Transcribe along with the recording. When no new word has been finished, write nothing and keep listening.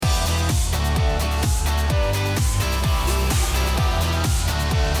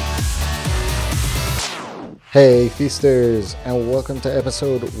Hey Feasters, and welcome to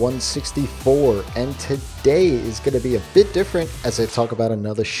episode 164. And today is going to be a bit different as I talk about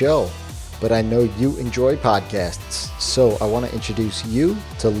another show. But I know you enjoy podcasts, so I want to introduce you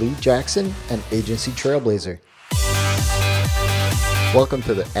to Lee Jackson and Agency Trailblazer. Welcome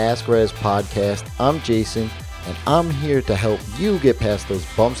to the Ask Rez podcast. I'm Jason, and I'm here to help you get past those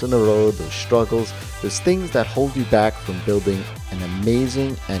bumps in the road, those struggles, those things that hold you back from building an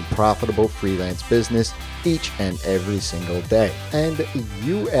amazing and profitable freelance business each and every single day. And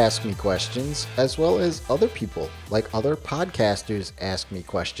you ask me questions as well as other people, like other podcasters ask me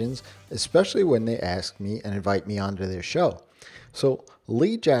questions, especially when they ask me and invite me onto their show. So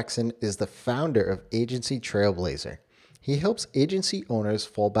Lee Jackson is the founder of Agency Trailblazer. He helps agency owners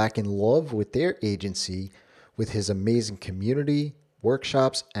fall back in love with their agency with his amazing community,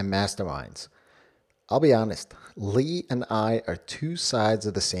 workshops, and masterminds. I'll be honest, Lee and I are two sides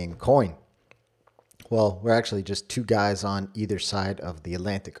of the same coin. Well, we're actually just two guys on either side of the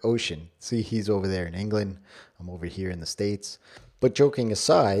Atlantic Ocean. See, he's over there in England, I'm over here in the States. But joking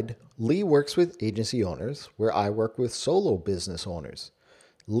aside, Lee works with agency owners where I work with solo business owners.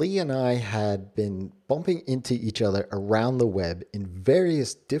 Lee and I had been bumping into each other around the web in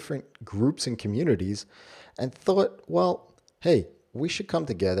various different groups and communities and thought, well, hey, we should come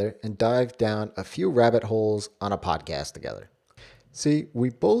together and dive down a few rabbit holes on a podcast together. See, we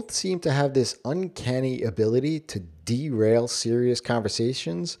both seem to have this uncanny ability to derail serious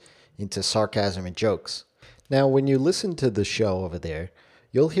conversations into sarcasm and jokes. Now, when you listen to the show over there,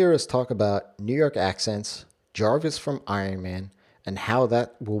 you'll hear us talk about New York accents, Jarvis from Iron Man, and how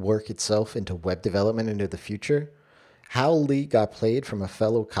that will work itself into web development into the future, how Lee got played from a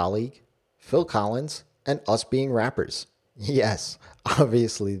fellow colleague, Phil Collins, and us being rappers. Yes,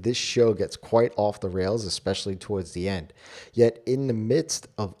 obviously this show gets quite off the rails, especially towards the end. Yet in the midst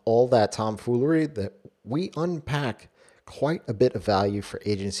of all that tomfoolery, that we unpack quite a bit of value for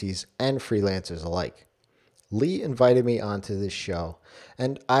agencies and freelancers alike. Lee invited me onto this show,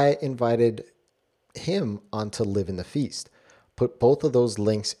 and I invited him onto Live in the Feast. Put both of those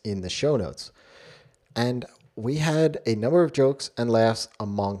links in the show notes. And we had a number of jokes and laughs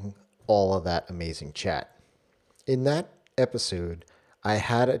among all of that amazing chat. In that episode, I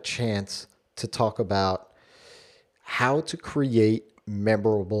had a chance to talk about how to create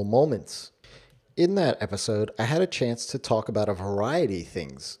memorable moments. In that episode, I had a chance to talk about a variety of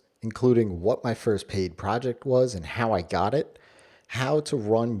things, including what my first paid project was and how I got it, how to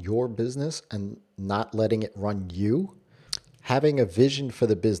run your business and not letting it run you, having a vision for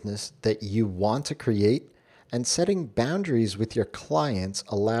the business that you want to create, and setting boundaries with your clients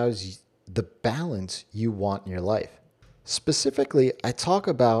allows the balance you want in your life. Specifically, I talk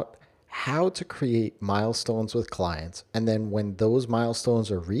about how to create milestones with clients, and then when those milestones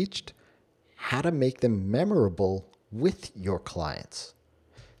are reached, how to make them memorable with your clients.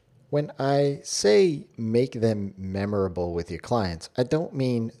 When I say make them memorable with your clients, I don't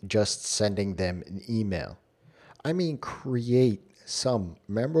mean just sending them an email. I mean create some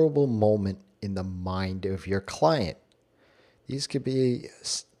memorable moment in the mind of your client. These could be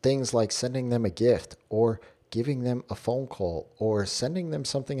things like sending them a gift or giving them a phone call or sending them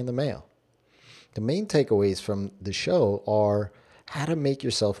something in the mail. The main takeaways from the show are how to make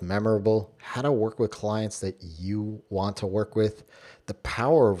yourself memorable, how to work with clients that you want to work with, the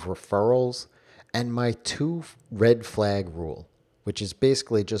power of referrals, and my 2 red flag rule, which is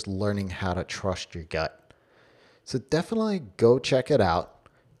basically just learning how to trust your gut. So definitely go check it out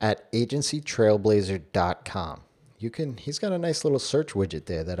at agencytrailblazer.com. He's got a nice little search widget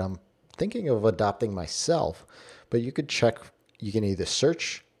there that I'm thinking of adopting myself, but you can either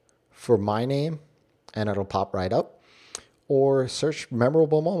search for my name and it'll pop right up, or search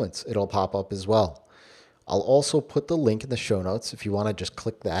memorable moments. It'll pop up as well. I'll also put the link in the show notes if you want to just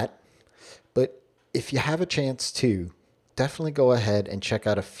click that. But if you have a chance to, definitely go ahead and check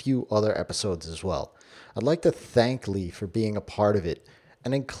out a few other episodes as well. I'd like to thank Lee for being a part of it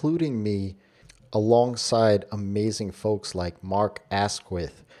and including me alongside amazing folks like Mark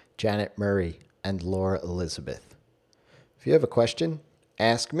Asquith, Janet Murray, and Laura Elizabeth. If you have a question,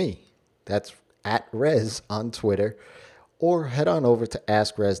 ask me. That's at Rez on Twitter, or head on over to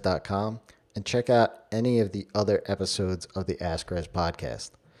AskRez.com and check out any of the other episodes of the Ask Rez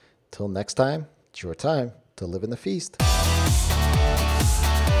podcast. Till next time, it's your time to live in the feast.